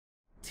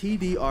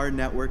TDR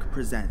Network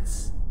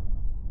presents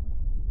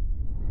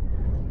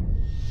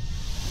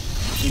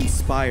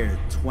Inspired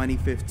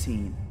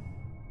 2015.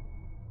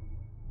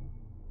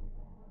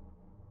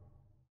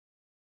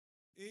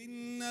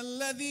 إن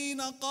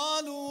الذين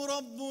قالوا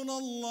ربنا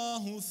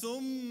الله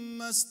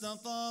ثم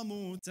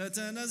استقاموا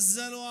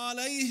تتنزل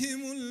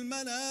عليهم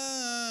الملائكة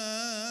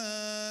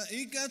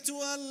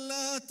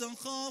ألا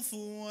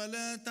تخافوا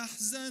ولا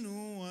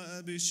تحزنوا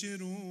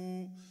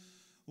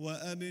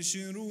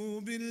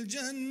وأبشروا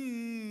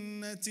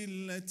بالجنة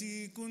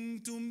التي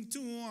كنتم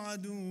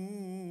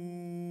توعدون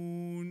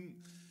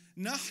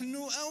نحن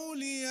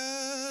أولياؤكم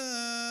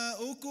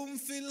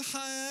في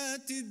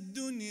الحياة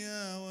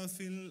الدنيا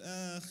وفي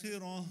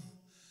الآخرة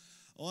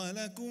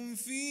ولكم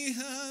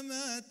فيها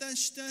ما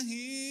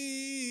تشتهي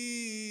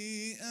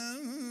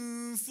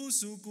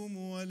أنفسكم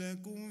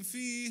ولكم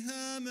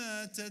فيها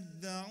ما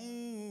تدعون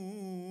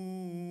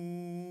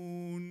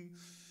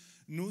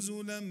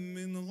نزلا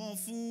من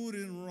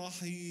غفور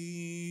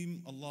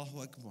رحيم.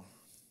 Allahu Akbar.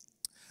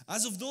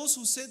 As of those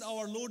who said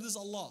our Lord is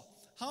Allah,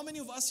 how many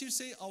of us here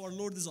say our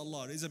Lord is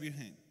Allah? Raise up your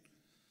hand.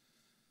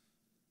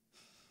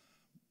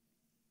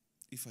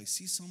 If I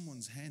see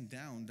someone's hand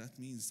down, that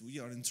means we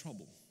are in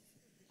trouble.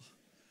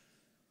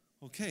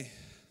 Okay.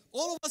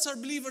 All of us are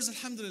believers,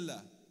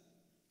 alhamdulillah.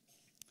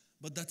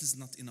 But that is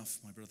not enough,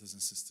 my brothers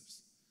and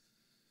sisters.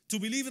 To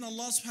believe in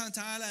Allah subhanahu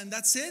wa ta'ala and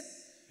that's it,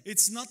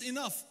 it's not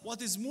enough.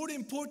 What is more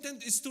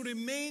important is to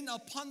remain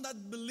upon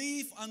that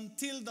belief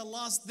until the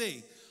last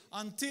day,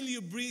 until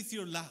you breathe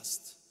your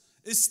last.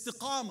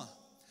 Istiqamah.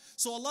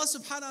 So Allah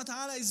subhanahu wa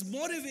ta'ala is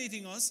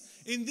motivating us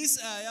in this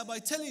ayah by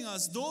telling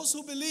us, those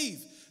who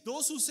believe,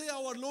 those who say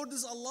our Lord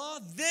is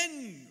Allah,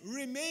 then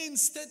remain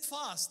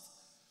steadfast.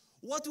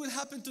 What will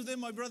happen to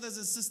them, my brothers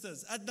and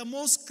sisters? At the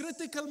most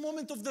critical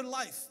moment of their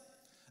life,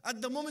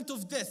 at the moment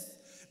of death,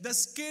 the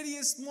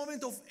scariest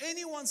moment of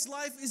anyone's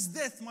life is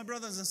death, my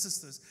brothers and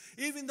sisters.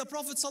 Even the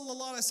Prophet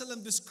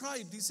ﷺ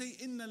described, he said,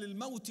 Inna lil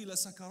mawti la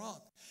sakarat.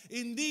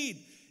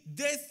 Indeed,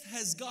 death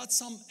has got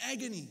some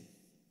agony.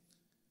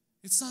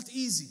 It's not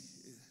easy.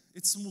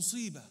 It's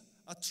musibah,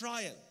 a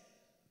trial.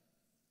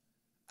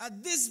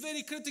 At this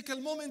very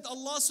critical moment,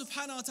 Allah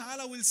subhanahu wa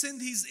ta'ala will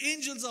send His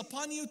angels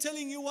upon you,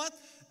 telling you what?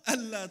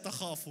 Allah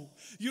takhafu.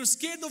 You're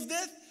scared of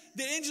death?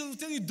 The angel will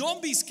tell you,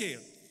 don't be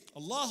scared.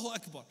 Allahu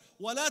Akbar.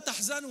 وَلَا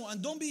تَحْزَنُوا.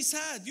 And don't be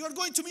sad. You are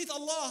going to meet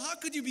Allah. How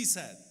could you be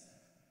sad?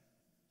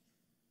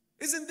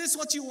 Isn't this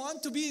what you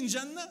want, to be in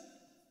Jannah?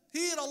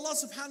 Here Allah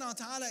subhanahu wa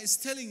ta'ala is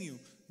telling you,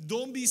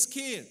 don't be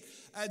scared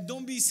and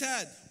don't be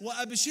sad.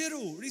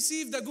 وَأَبْشِرُوا.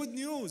 Receive the good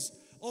news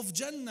of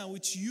Jannah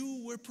which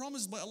you were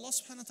promised by Allah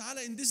subhanahu wa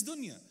ta'ala in this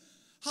dunya.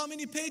 How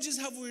many pages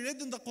have we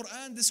read in the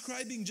Quran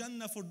describing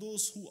Jannah for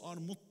those who are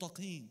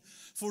muttaqeen,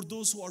 for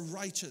those who are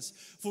righteous,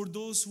 for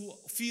those who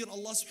fear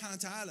Allah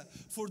subhanahu wa ta'ala,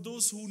 for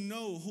those who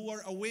know, who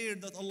are aware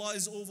that Allah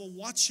is over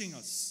watching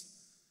us,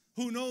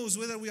 who knows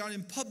whether we are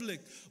in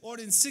public or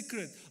in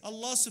secret,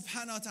 Allah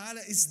subhanahu wa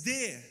ta'ala is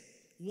there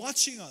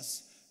watching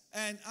us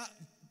and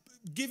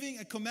giving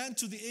a command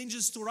to the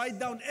angels to write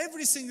down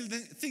every single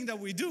thing that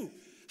we do.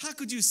 How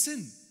could you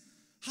sin?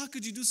 How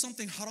could you do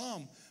something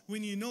haram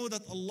when you know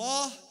that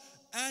Allah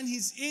and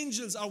His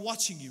angels are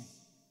watching you?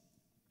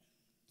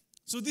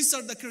 So these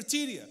are the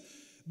criteria.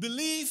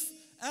 Belief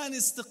and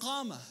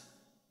istiqamah.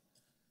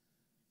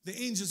 The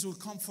angels will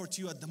comfort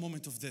you at the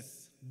moment of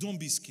death. Don't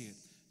be scared.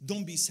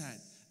 Don't be sad.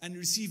 And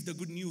receive the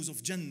good news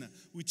of Jannah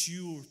which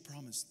you were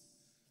promised.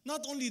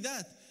 Not only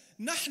that,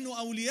 نحن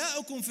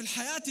أولياؤكم في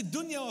الحياة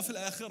الدنيا وفي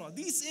الآخرة.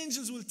 These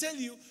angels will tell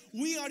you,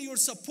 we are your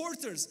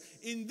supporters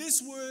in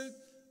this world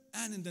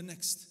and in the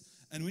next.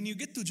 And when you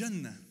get to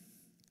Jannah,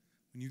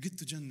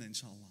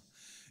 inshallah,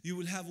 you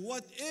will have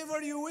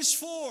whatever you wish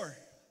for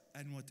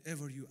and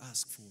whatever you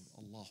ask for.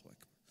 Allahu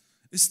Akbar.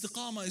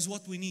 Istiqamah is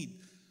what we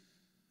need.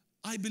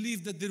 I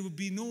believe that there will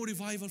be no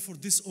revival for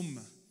this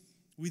ummah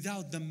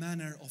without the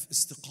manner of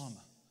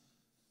istiqamah.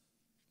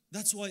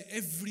 That's why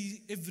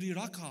every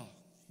rak'ah,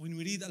 when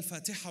we read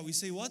Al-Fatiha, we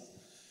say what?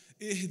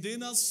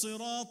 Ihdina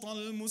as-sirat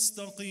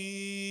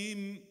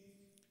al-mustaqim.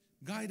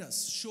 Guide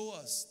us, show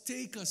us,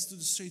 take us to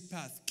the straight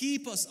path.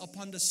 Keep us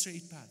upon the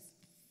straight path.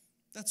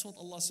 That's what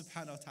Allah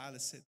subhanahu wa ta'ala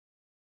said.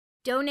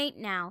 Donate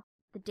now.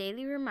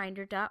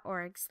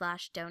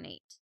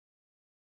 TheDailyReminder.org/donate.